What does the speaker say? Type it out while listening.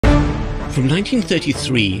From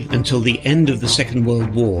 1933 until the end of the Second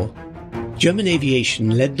World War, German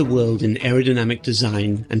aviation led the world in aerodynamic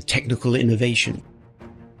design and technical innovation.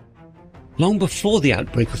 Long before the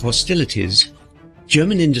outbreak of hostilities,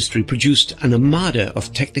 German industry produced an armada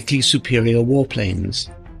of technically superior warplanes.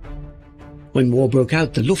 When war broke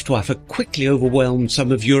out, the Luftwaffe quickly overwhelmed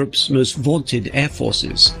some of Europe's most vaunted air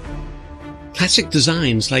forces. Classic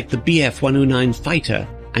designs like the Bf-109 fighter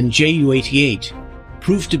and Ju-88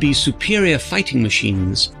 proved to be superior fighting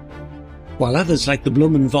machines, while others like the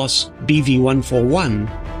Blohm Voss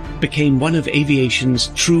BV-141 became one of aviation's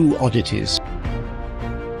true oddities.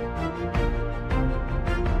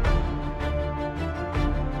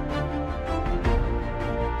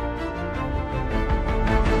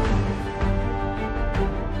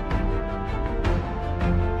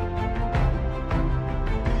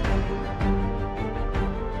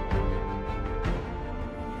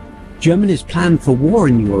 Germany's plan for war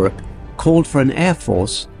in Europe called for an air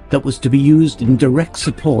force that was to be used in direct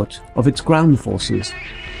support of its ground forces.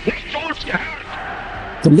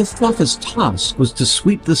 The Luftwaffe's task was to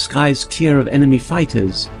sweep the skies clear of enemy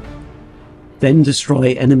fighters, then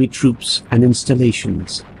destroy enemy troops and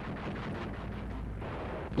installations.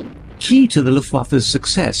 Key to the Luftwaffe's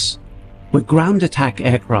success were ground attack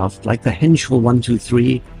aircraft like the Henschel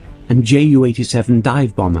 123 and Ju-87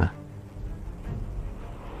 dive bomber.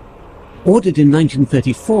 Ordered in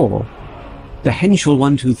 1934, the Henschel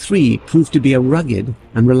 123 proved to be a rugged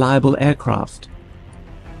and reliable aircraft.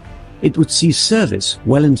 It would see service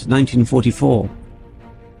well into 1944.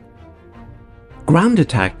 Ground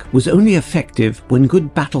attack was only effective when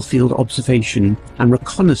good battlefield observation and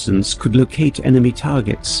reconnaissance could locate enemy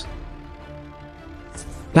targets.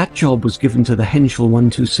 That job was given to the Henschel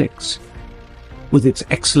 126. With its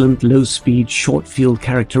excellent low-speed, short-field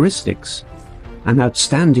characteristics, an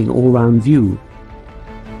outstanding all-round view,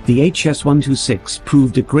 the HS-126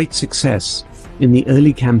 proved a great success in the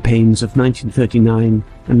early campaigns of 1939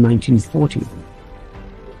 and 1940.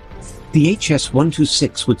 The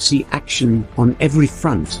HS-126 would see action on every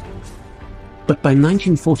front, but by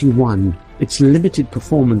 1941 its limited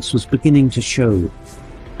performance was beginning to show,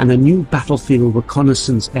 and a new battlefield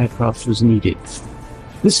reconnaissance aircraft was needed.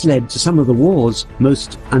 This led to some of the war's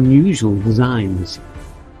most unusual designs.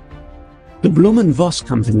 The Blohm Voss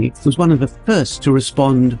company was one of the first to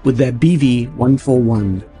respond with their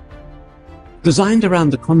BV-141. Designed around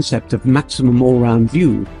the concept of maximum all-round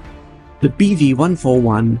view, the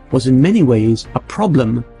BV-141 was in many ways a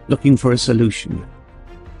problem looking for a solution.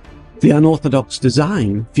 The unorthodox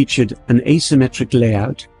design featured an asymmetric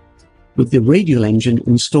layout with the radial engine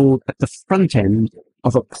installed at the front end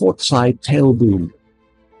of a port-side tail boom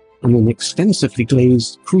and an extensively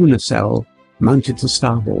glazed crew nacelle mounted to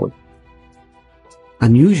starboard.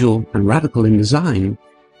 Unusual and radical in design,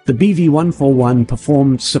 the BV-141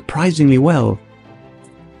 performed surprisingly well,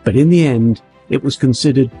 but in the end it was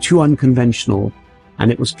considered too unconventional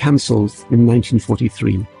and it was cancelled in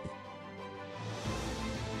 1943.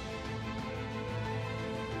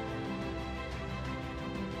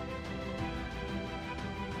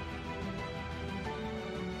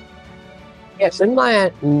 Yes, in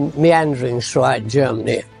my meandering throughout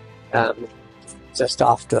Germany, just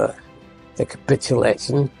after the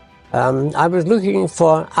capitulation, I was looking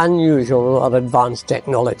for unusual or advanced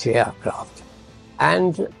technology aircraft.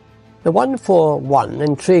 And the 141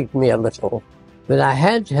 intrigued me a little, but I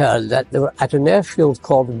had heard that they were at an airfield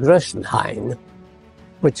called Grossenhain,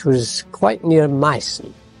 which was quite near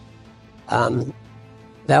Meissen.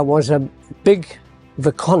 There was a big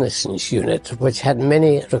reconnaissance unit which had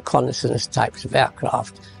many reconnaissance types of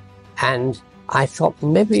aircraft, and I thought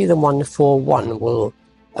maybe the 141 will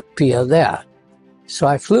appear there. So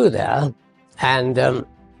I flew there, and there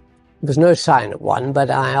was no sign of one, but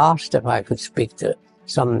I asked if I could speak to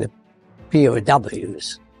some of the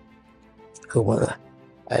POWs who were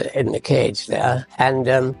in the cage there,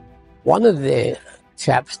 and one of the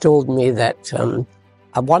chaps told me that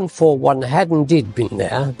a 141 had indeed been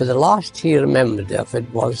there, but the last he remembered of it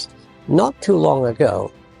was not too long ago.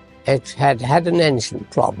 It had had an engine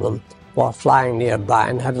problem while flying nearby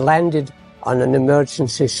and had landed on an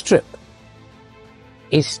emergency strip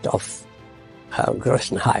east of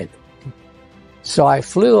Grossenhain. So I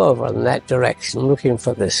flew over in that direction looking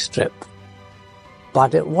for this strip.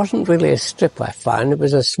 But it wasn't really a strip I found, it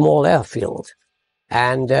was a small airfield.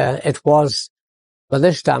 And it was, by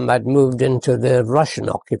this time I'd moved into the Russian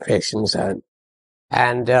occupation zone.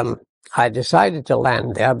 And I decided to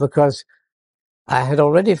land there because I had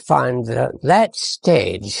already found that at that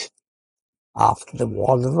stage after the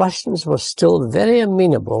war, the Russians were still very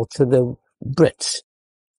amenable to the Brits.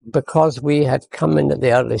 because we had come in at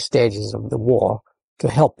the early stages of the war to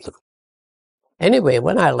help them. Anyway,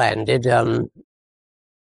 when I landed, there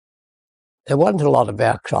wasn't a lot of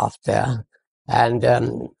aircraft there, and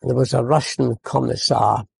there was a Russian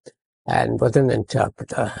commissar and with an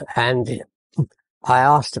interpreter, and I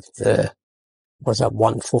asked if there was a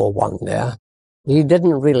 141 there. He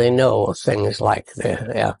didn't really know things like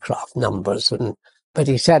the aircraft numbers, but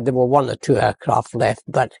he said there were 1 or 2 aircraft left,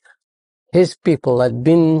 but his people had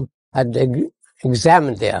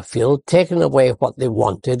examined the airfield, taken away what they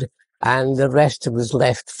wanted, and the rest was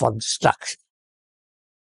left for destruction.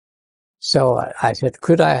 So I said,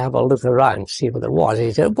 could I have a look around, see what there was?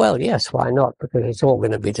 He said, well, yes, why not? Because it's all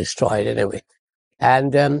going to be destroyed anyway.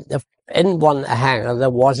 And in one hangar,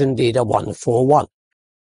 there was indeed a 141.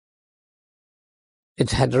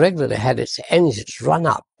 It had regularly had its engines run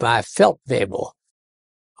up by Focke-Wulf,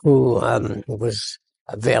 who was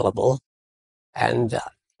available. And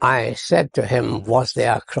I said to him, was the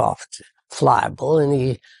aircraft flyable?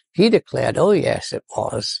 And he declared, oh, yes, it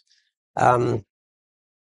was.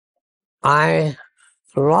 I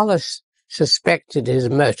rather suspected his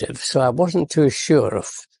motive, so I wasn't too sure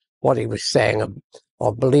of what he was saying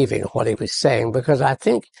or believing what he was saying, because I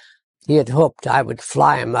think he had hoped I would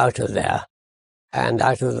fly him out of there and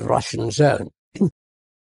out of the Russian zone.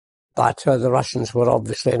 But the Russians were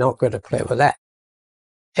obviously not going to play with that.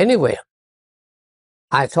 Anyway,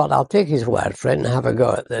 I thought I'll take his word for it and have a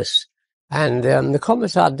go at this. And the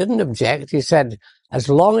commissar didn't object. He said, as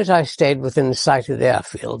long as I stayed within sight of the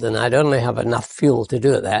airfield, and I'd only have enough fuel to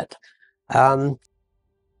do that,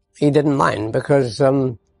 he didn't mind, because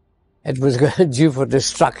it was due for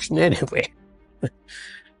destruction anyway.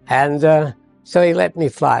 And so he let me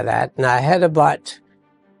fly that, and I had about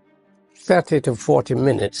 30 to 40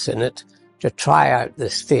 minutes in it to try out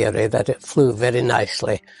this theory that it flew very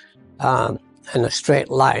nicely in a straight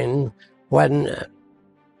line when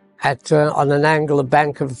on an angular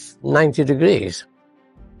bank of 90 degrees.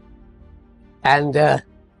 And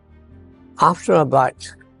after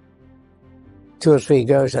about 2 or 3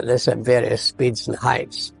 goes at this at various speeds and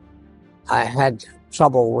heights, I had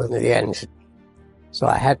trouble with the engine, so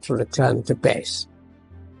I had to return to base.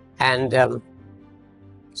 And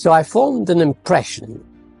so I formed an impression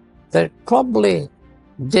that it probably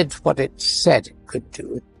did what it said it could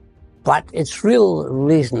do, but its real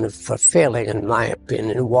reason for failing, in my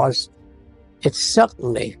opinion, was it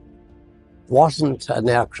certainly wasn't an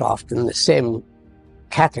aircraft in the same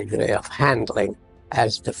category of handling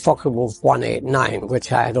as the Focke-Wulf 189,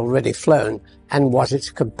 which I had already flown and was its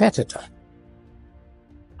competitor.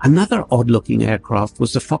 Another odd-looking aircraft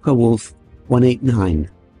was the Focke-Wulf 189.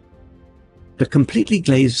 The completely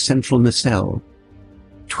glazed central nacelle,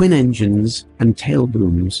 twin engines and tail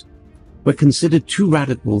booms were considered too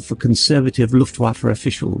radical for conservative Luftwaffe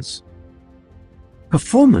officials.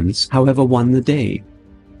 Performance, however, won the day.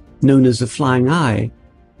 Known as the Flying Eye,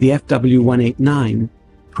 the FW-189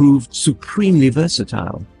 proved supremely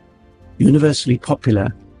versatile, universally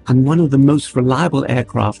popular, and one of the most reliable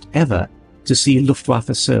aircraft ever to see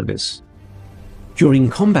Luftwaffe service.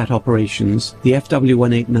 During combat operations, the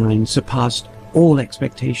FW-189 surpassed all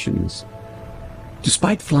expectations.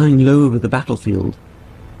 Despite flying low over the battlefield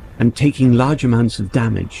and taking large amounts of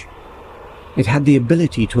damage, it had the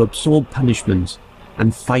ability to absorb punishment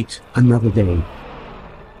and fight another day.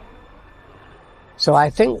 So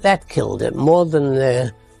I think that killed it more than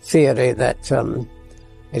the theory that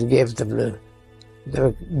it gave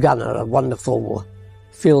the gunner a wonderful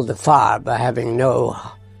field of fire by having no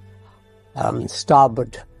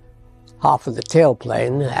starboard half of the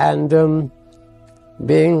tailplane and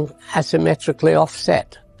being asymmetrically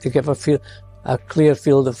offset to give a clear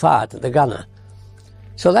field of fire to the gunner.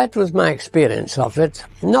 So that was my experience of it.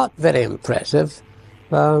 Not very impressive,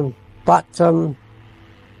 but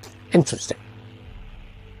interesting.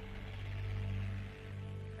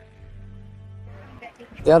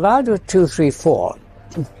 The Arado 234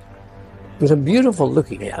 was a beautiful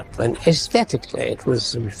looking airplane. Aesthetically, it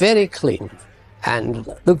was very clean and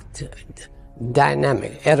looked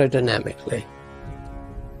dynamic, aerodynamically,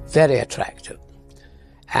 very attractive.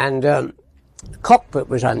 And the cockpit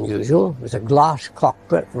was unusual. It was a glass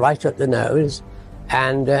cockpit right at the nose,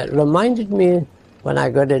 and it reminded me, when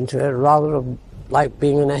I got into it, rather of like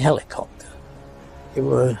being in a helicopter. You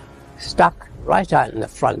were stuck right out in the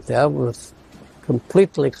front there with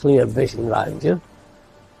completely clear vision around you.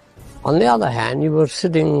 On the other hand, you were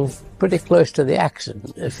sitting pretty close to the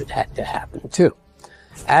accident if it had to happen too.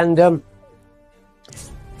 And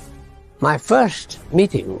my first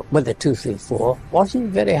meeting with the 234 wasn't a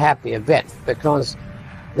very happy event, because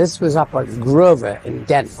this was up at Grove in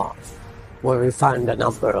Denmark. where we found a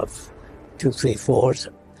number of 234s,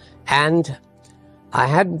 and I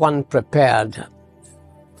had one prepared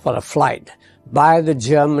for a flight by the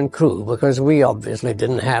German crew, because we obviously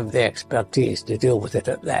didn't have the expertise to deal with it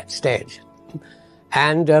at that stage.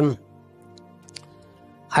 And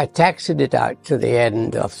I taxied it out to the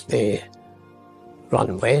end of the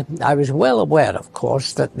runway. I was well aware, of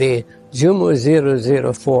course, that the Jumo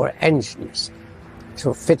 004 engines,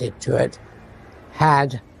 so fitted to it,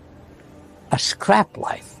 had a scrap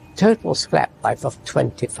life, total scrap life of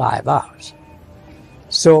 25 hours.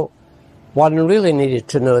 So one really needed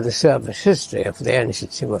to know the service history of the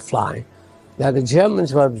engines you were flying. Now, the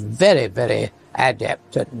Germans were very, very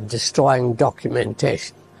adept at destroying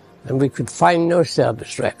documentation, and we could find no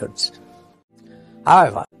service records.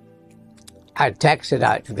 However, I taxied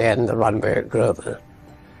out to the end of the runway at Grosvenor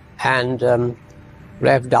and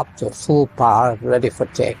revved up to full power, ready for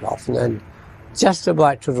takeoff, and then just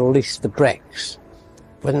about to release the brakes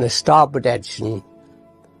when the starboard engine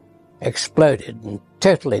exploded and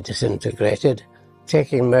totally disintegrated,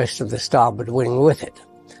 taking most of the starboard wing with it.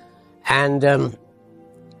 And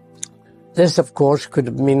this, of course, could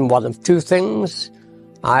have meant one of two things.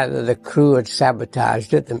 Either the crew had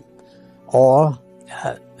sabotaged it, or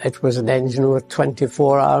it was an engine with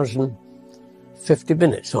 24 hours and 50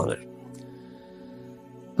 minutes on it.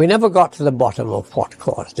 We never got to the bottom of what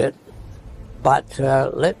caused it, but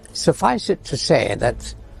suffice it to say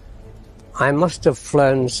that I must have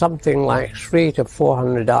flown something like 300 to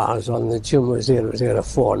 400 hours on the Jumo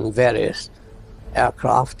 004 in various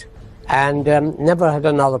aircraft, and never had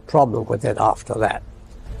another problem with it after that.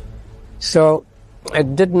 So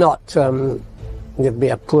it did not give me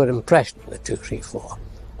a poor impression of the 234.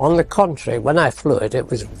 On the contrary, when I flew it, it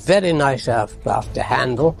was a very nice aircraft to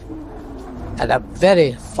handle, at a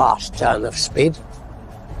very fast turn of speed.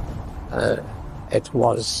 It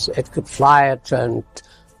could fly at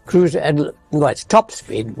cruise, its top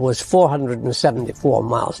speed was 474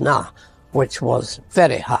 miles an hour, which was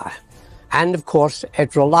very high. And of course,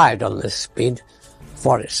 it relied on this speed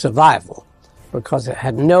for its survival, because it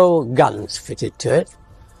had no guns fitted to it,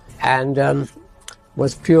 and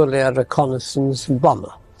was purely a reconnaissance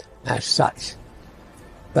bomber as such.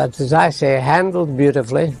 But as I say, handled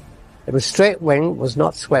beautifully. It was straight wing, was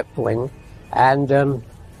not swept wing, and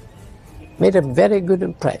made a very good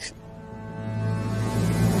impression.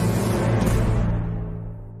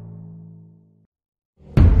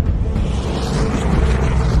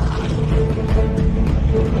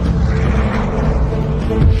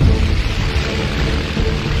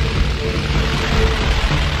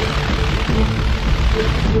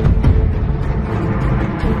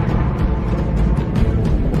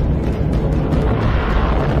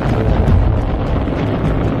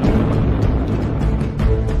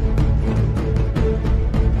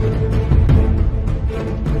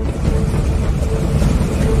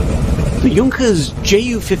 Junkers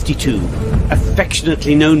Ju-52,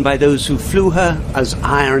 affectionately known by those who flew her as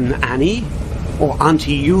Iron Annie, or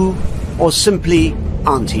Auntie U, or simply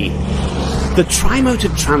Auntie. The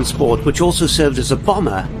tri-motored transport, which also served as a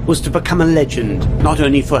bomber, was to become a legend, not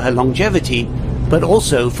only for her longevity, but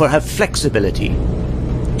also for her flexibility.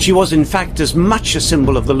 She was in fact as much a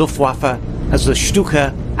symbol of the Luftwaffe as the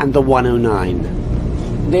Stuka and the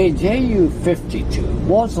 109. The Ju-52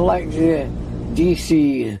 was like the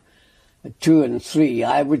DC 2 and 3,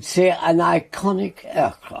 I would say an iconic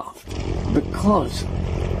aircraft, because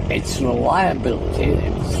its reliability,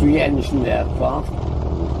 it's three-engine aircraft,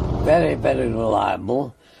 very, very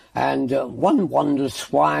reliable, and one wonders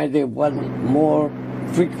why they weren't more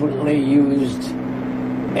frequently used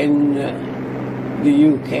in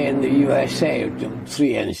the UK and the USA,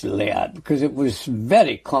 three-engine layout, because it was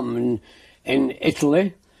very common in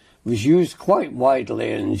Italy, was used quite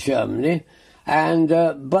widely in Germany, and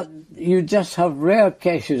but you just have rare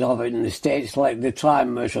cases of it in the States, like the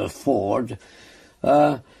tri-motor Ford,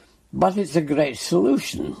 but it's a great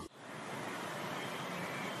solution.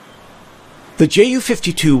 The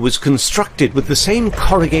Ju-52 was constructed with the same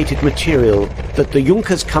corrugated material that the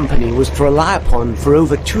Junkers company was to rely upon for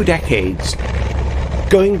over 2 decades,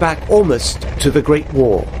 going back almost to the Great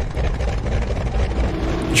War.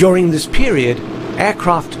 During this period,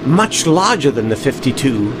 aircraft much larger than the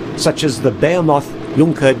 52, such as the Behemoth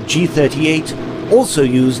Junker G38, also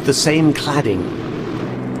used the same cladding.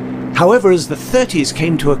 However, as the 30s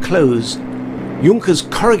came to a close, Junker's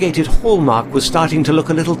corrugated hallmark was starting to look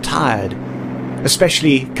a little tired,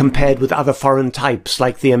 especially compared with other foreign types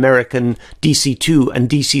like the American DC-2 and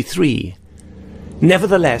DC-3.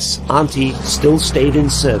 Nevertheless, Auntie still stayed in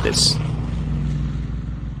service.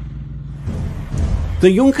 The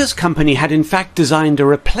Junkers company had in fact designed a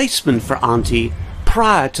replacement for Auntie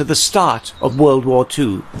prior to the start of World War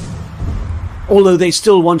II. Although they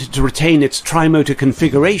still wanted to retain its trimotor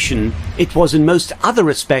configuration, it was in most other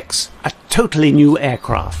respects a totally new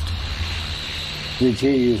aircraft. The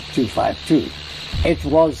Ju-252. It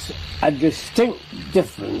was a distinct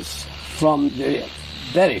difference from the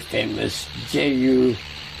very famous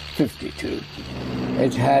Ju-52.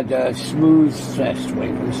 It had smooth stressed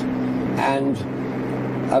wings and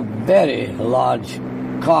a very large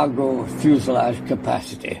cargo fuselage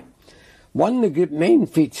capacity. One of the main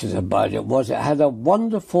features about it was it had a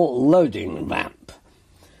wonderful loading ramp,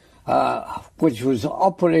 which was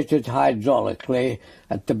operated hydraulically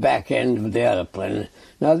at the back end of the aeroplane.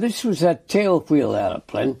 Now, this was a tail-wheel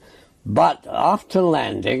aeroplane, but after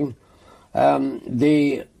landing,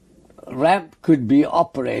 the ramp could be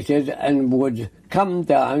operated and would come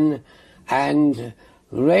down and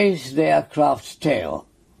raise the aircraft's tail.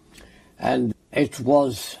 And it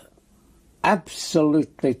was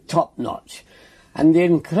absolutely top-notch. And the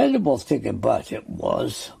incredible thing about it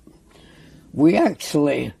was we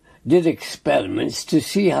actually did experiments to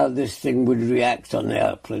see how this thing would react on the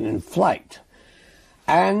airplane in flight.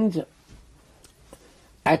 And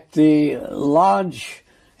at the large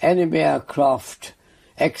enemy aircraft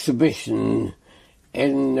exhibition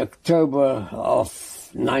in October of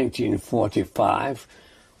 1945,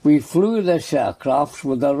 we flew this aircraft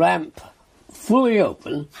with the ramp fully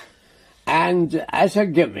open, and as a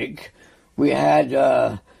gimmick, we had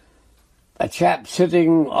a chap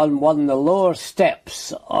sitting on one of the lower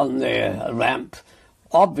steps on the ramp,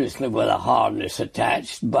 obviously with a harness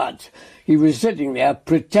attached, but he was sitting there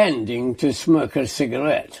pretending to smoke a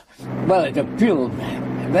cigarette. Well, it appealed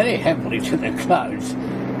very heavily to the crowds,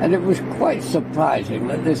 and it was quite surprising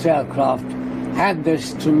that this aircraft had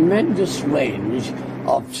this tremendous range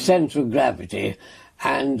of central gravity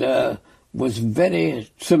and was very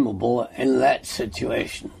trimmable in that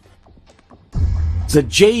situation. The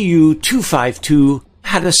Ju-252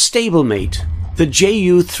 had a stablemate, the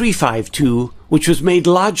Ju-352, which was made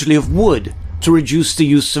largely of wood to reduce the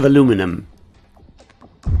use of aluminum.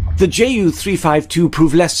 The Ju-352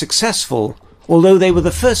 proved less successful, although they were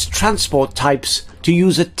the first transport types to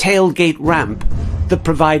use a tailgate ramp that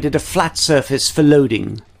provided a flat surface for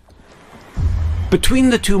loading. Between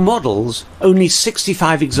the two models, only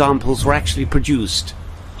 65 examples were actually produced.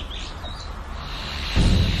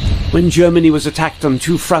 When Germany was attacked on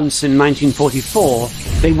two fronts in 1944,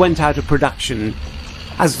 they went out of production,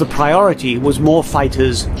 as the priority was more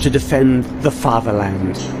fighters to defend the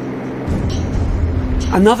fatherland.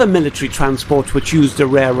 Another military transport which used a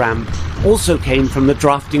rear ramp also came from the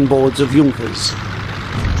drafting boards of Junkers.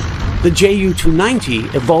 The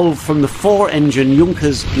Ju-290 evolved from the four-engine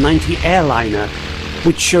Junkers 90 airliner,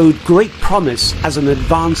 which showed great promise as an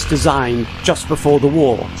advanced design just before the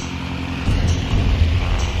war.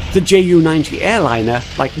 The Ju-90 airliner,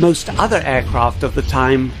 like most other aircraft of the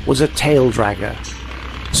time, was a tail dragger.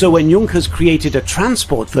 So when Junkers created a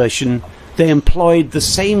transport version, they employed the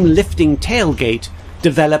same lifting tailgate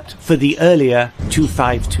developed for the earlier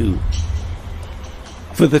 252.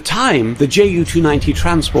 For the time, the Ju-290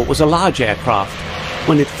 transport was a large aircraft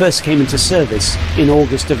when it first came into service in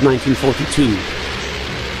August of 1942.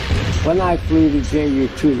 When I flew the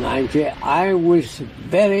Ju-290, I was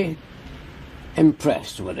very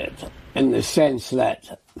impressed with it in the sense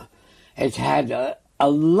that it had a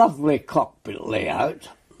lovely cockpit layout,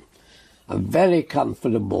 a very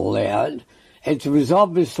comfortable layout. It was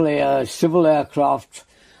obviously a civil aircraft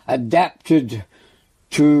adapted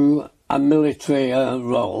to a military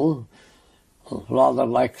role, rather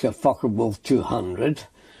like the Focke-Wulf 200.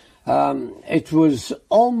 It was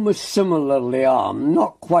almost similarly armed,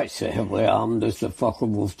 not quite so heavily armed as the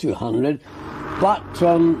Focke-Wulf 200, but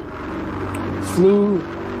flew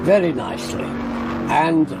very nicely.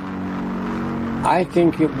 And I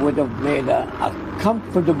think it would have made a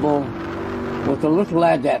comfortable, with a little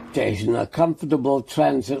adaptation, a comfortable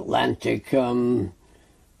transatlantic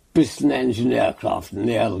piston engine aircraft in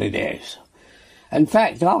the early days. In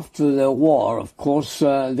fact, after the war, of course,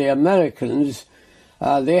 the Americans,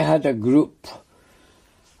 they had a group,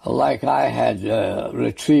 like I had,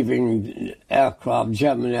 retrieving aircraft,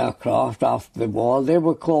 German aircraft after the war. They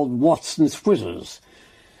were called Watson's Whizzers.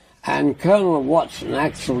 And Colonel Watson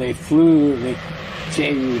actually flew the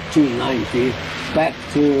Ju-290 back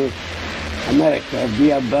to America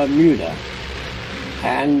via Bermuda.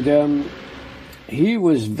 And he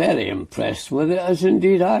was very impressed with it, as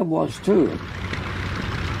indeed I was too.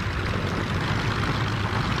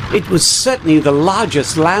 It was certainly the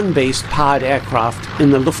largest land-based powered aircraft in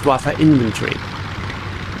the Luftwaffe inventory.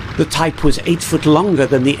 The type was 8 foot longer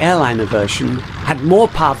than the airliner version, had more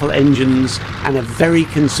powerful engines, and a very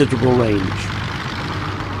considerable range.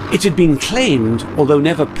 It had been claimed, although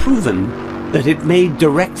never proven, that it made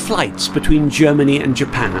direct flights between Germany and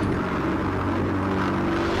Japan.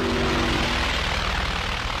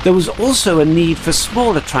 There was also a need for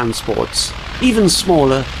smaller transports, even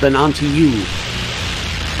smaller than anti-U.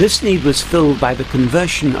 This need was filled by the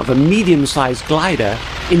conversion of a medium-sized glider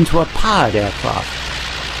into a powered aircraft.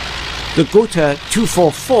 The Gotha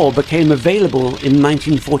 244 became available in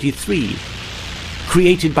 1943,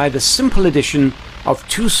 created by the simple addition of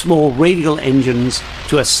 2 small radial engines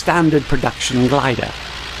to a standard production glider.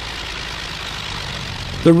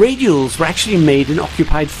 The radials were actually made in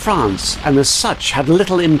occupied France and as such had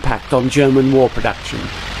little impact on German war production.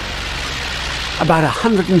 About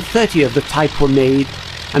 130 of the type were made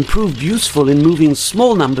and proved useful in moving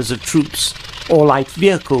small numbers of troops or light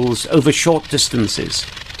vehicles over short distances.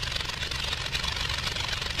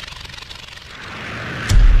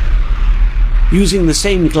 Using the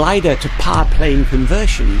same glider to power plane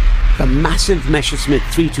conversion, the massive Messerschmitt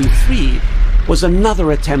 323 was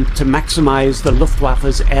another attempt to maximize the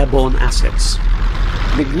Luftwaffe's airborne assets.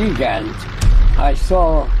 The Gigant, I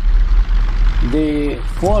saw the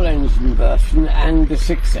 4-engine version and the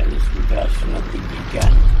 6-engine version of the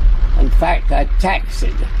Gigant. In fact, I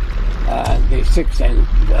taxied the 6-engine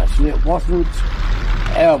version. It wasn't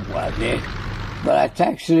airworthy, but I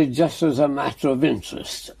taxied it just as a matter of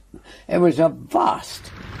interest. It was a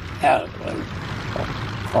vast airplane,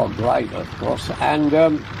 or glider, of course, and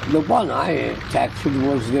the one I taxied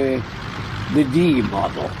was the D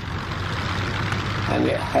model, and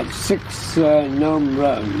it had 6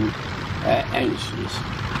 gnome-run engines,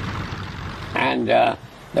 and the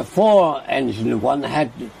 4-engine one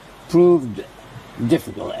had proved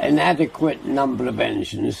difficult, inadequate number of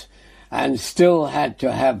engines, and still had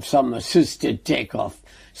to have some assisted takeoff,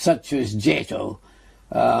 such as JATO,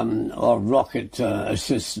 or rocket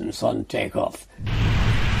assistance on takeoff.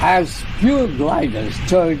 As pure gliders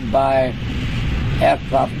towed by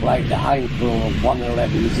aircraft like the Heinkel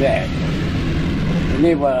 111Z,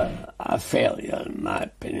 they were a failure in my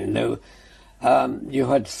opinion. You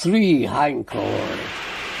had 3 Heinkel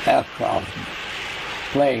aircraft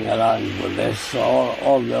playing around with this,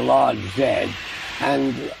 or the large Z,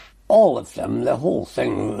 and all of them, the whole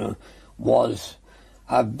thing was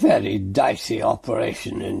a very dicey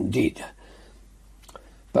operation indeed.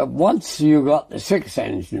 But once you got the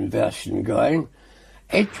 6-engine version going,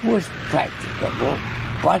 it was practicable,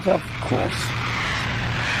 but of course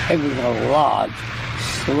it was a large,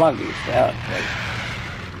 sluggish airplane.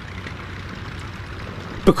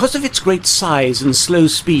 Because of its great size and slow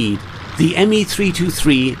speed, the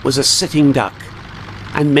Me-323 was a sitting duck,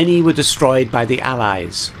 and many were destroyed by the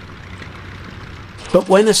Allies. But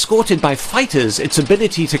when escorted by fighters, its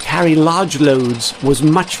ability to carry large loads was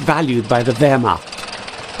much valued by the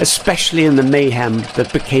Wehrmacht, especially in the mayhem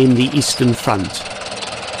that became the Eastern Front.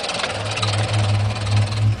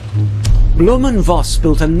 Blohm Voss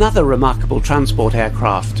built another remarkable transport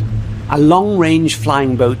aircraft, a long-range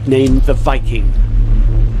flying boat named the Viking.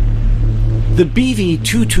 The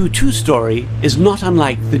BV-222 story is not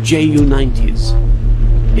unlike the Ju-90s.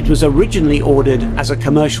 It was originally ordered as a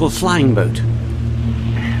commercial flying boat.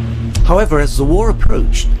 However, as the war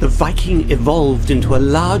approached, the Viking evolved into a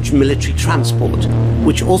large military transport,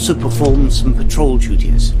 which also performed some patrol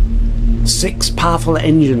duties. 6 powerful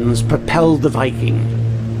engines propelled the Viking.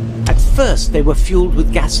 At first, they were fueled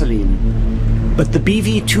with gasoline, but the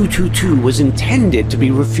BV-222 was intended to be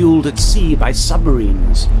refueled at sea by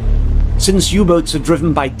submarines. Since U-boats are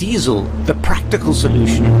driven by diesel, the practical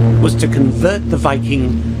solution was to convert the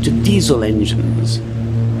Viking to diesel engines.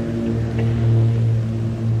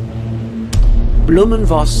 Blohm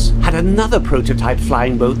Voss had another prototype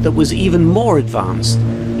flying boat that was even more advanced.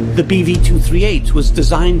 The BV-238 was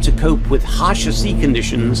designed to cope with harsher sea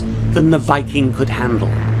conditions than the Viking could handle.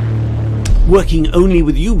 Working only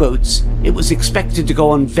with U-boats, it was expected to go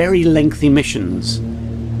on very lengthy missions.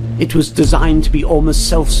 It was designed to be almost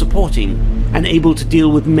self-supporting and able to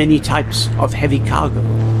deal with many types of heavy cargo.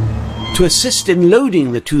 To assist in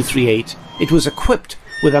loading the 238, it was equipped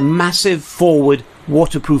with a massive forward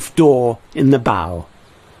waterproof door in the bow.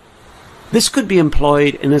 This could be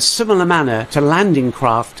employed in a similar manner to landing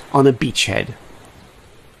craft on a beachhead.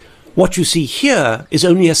 What you see here is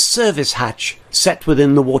only a service hatch set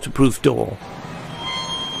within the waterproof door.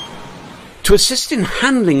 To assist in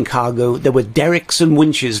handling cargo, there were derricks and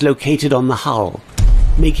winches located on the hull,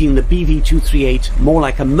 making the BV-238 more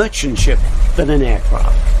like a merchant ship than an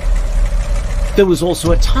aircraft. There was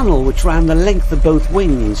also a tunnel which ran the length of both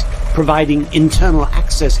wings, providing internal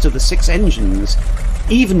access to the 6 engines,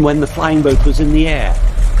 even when the flying boat was in the air.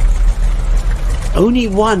 Only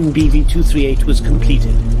one BV-238 was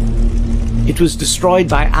completed. It was destroyed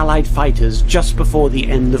by Allied fighters just before the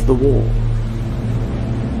end of the war.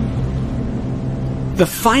 The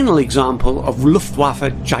final example of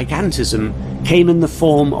Luftwaffe gigantism came in the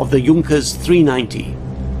form of the Junkers 390,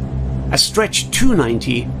 a stretched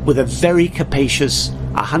 290 with a very capacious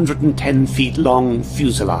 110 feet long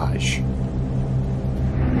fuselage.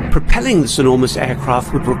 Propelling this enormous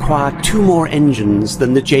aircraft would require 2 more engines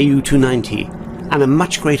than the Ju-290 and a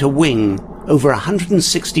much greater wing, over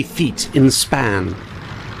 160 feet in span.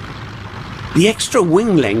 The extra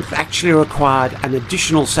wing length actually required an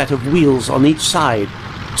additional set of wheels on each side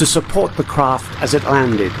to support the craft as it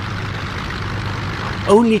landed.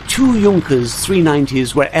 Only 2 Junkers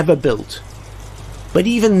 390s were ever built, but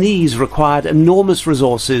even these required enormous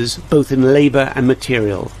resources both in labour and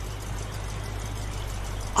material.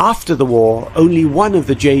 After the war, only one of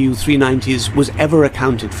the Ju-390s was ever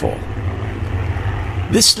accounted for.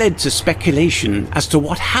 This led to speculation as to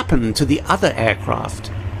what happened to the other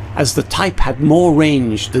aircraft, as the type had more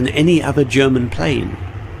range than any other German plane.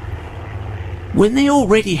 When they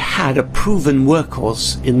already had a proven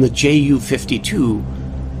workhorse in the Ju-52,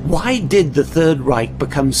 why did the Third Reich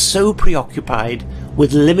become so preoccupied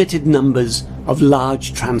with limited numbers of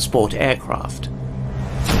large transport aircraft?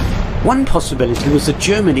 One possibility was that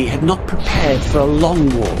Germany had not prepared for a long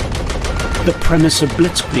war. The premise of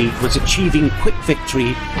Blitzkrieg was achieving quick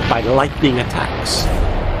victory by lightning attacks.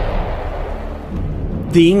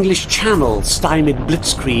 The English Channel stymied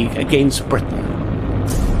Blitzkrieg against Britain.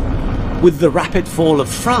 With the rapid fall of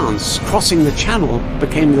France, crossing the Channel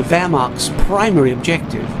became the Wehrmacht's primary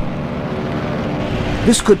objective.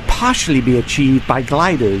 This could partially be achieved by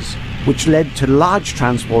gliders, which led to large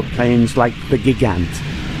transport planes like the Gigant.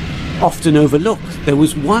 Often overlooked, there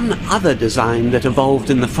was one other design that evolved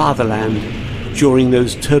in the fatherland during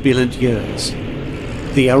those turbulent years: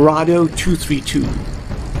 the Arado 232,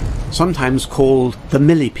 sometimes called the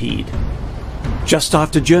Millipede. Just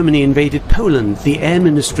after Germany invaded Poland, the Air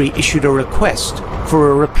Ministry issued a request for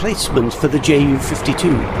a replacement for the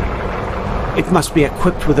Ju-52. It must be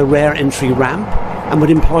equipped with a rear entry ramp and would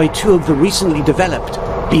employ 2 of the recently developed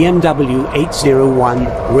BMW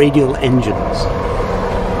 801 radial engines.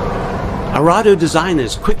 Arado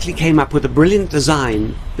designers quickly came up with a brilliant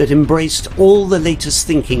design that embraced all the latest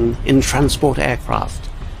thinking in transport aircraft.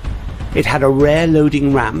 It had a rear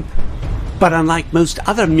loading ramp, but unlike most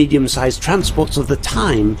other medium-sized transports of the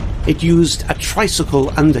time, it used a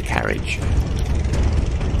tricycle undercarriage.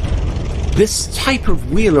 This type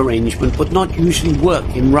of wheel arrangement would not usually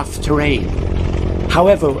work in rough terrain.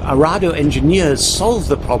 However, Arado engineers solved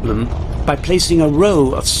the problem by placing a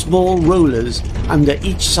row of small rollers under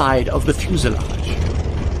each side of the fuselage.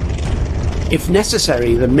 If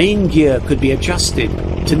necessary, the main gear could be adjusted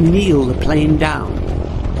to kneel the plane down.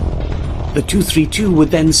 The 232 would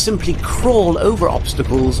then simply crawl over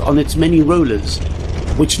obstacles on its many rollers,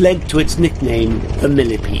 which led to its nickname, the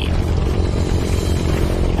Millipede.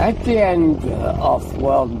 At the end of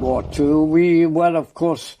World War II, we were, of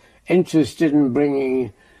course, interested in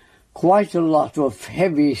bringing quite a lot of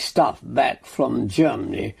heavy stuff back from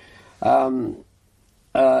Germany,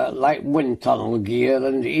 like wind tunnel gear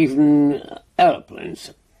and even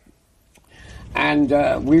airplanes. And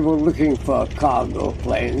we were looking for cargo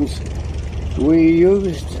planes. We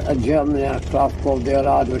used a German aircraft called the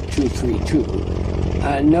Arado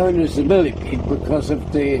 232, known as the Millipede because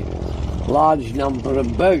of the large number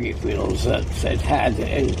of bogie wheels that it had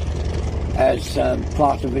as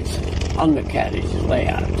part of its undercarriage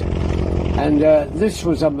layout. And this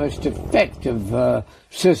was a most effective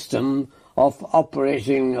system of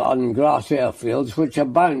operating on grass airfields, which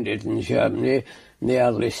abounded in Germany in the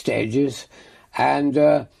early stages,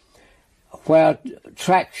 and where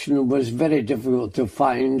traction was very difficult to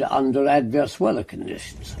find under adverse weather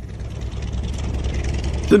conditions.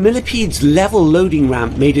 The Millipede's level loading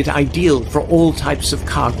ramp made it ideal for all types of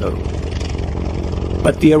cargo.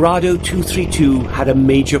 But the Arado 232 had a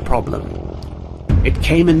major problem. It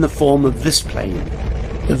came in the form of this plane,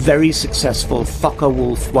 the very successful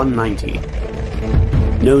Focke-Wulf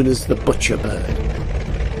 190, known as the Butcher Bird.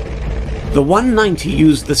 The 190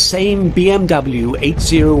 used the same BMW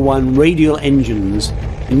 801 radial engines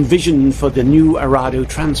envisioned for the new Arado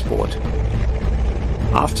transport.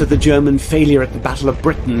 After the German failure at the Battle of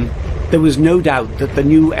Britain, there was no doubt that the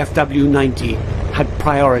new FW90 had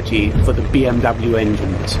priority for the BMW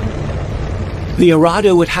engines. The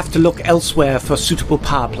Arado would have to look elsewhere for suitable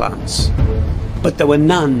power plants. but there were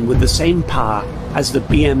none with the same power as the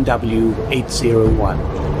BMW 801.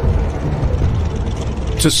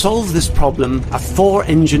 To solve this problem, a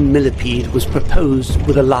 4-engine Millipede was proposed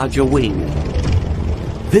with a larger wing.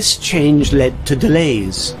 This change led to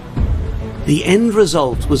delays. The end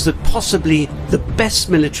result was that possibly the best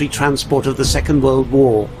military transport of the Second World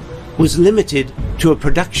War was limited to a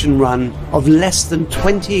production run of less than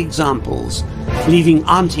 20 examples, leaving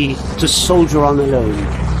Auntie to soldier on alone.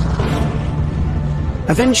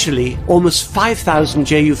 Eventually, almost 5,000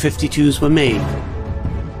 Ju-52s were made.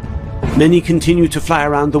 Many continued to fly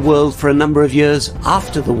around the world for a number of years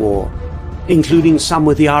after the war, including some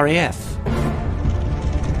with the RAF.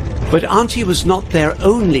 But Auntie was not their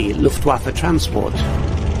only Luftwaffe transport.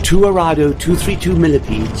 2 Arado 232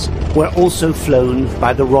 Millipedes were also flown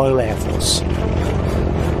by the Royal Air Force.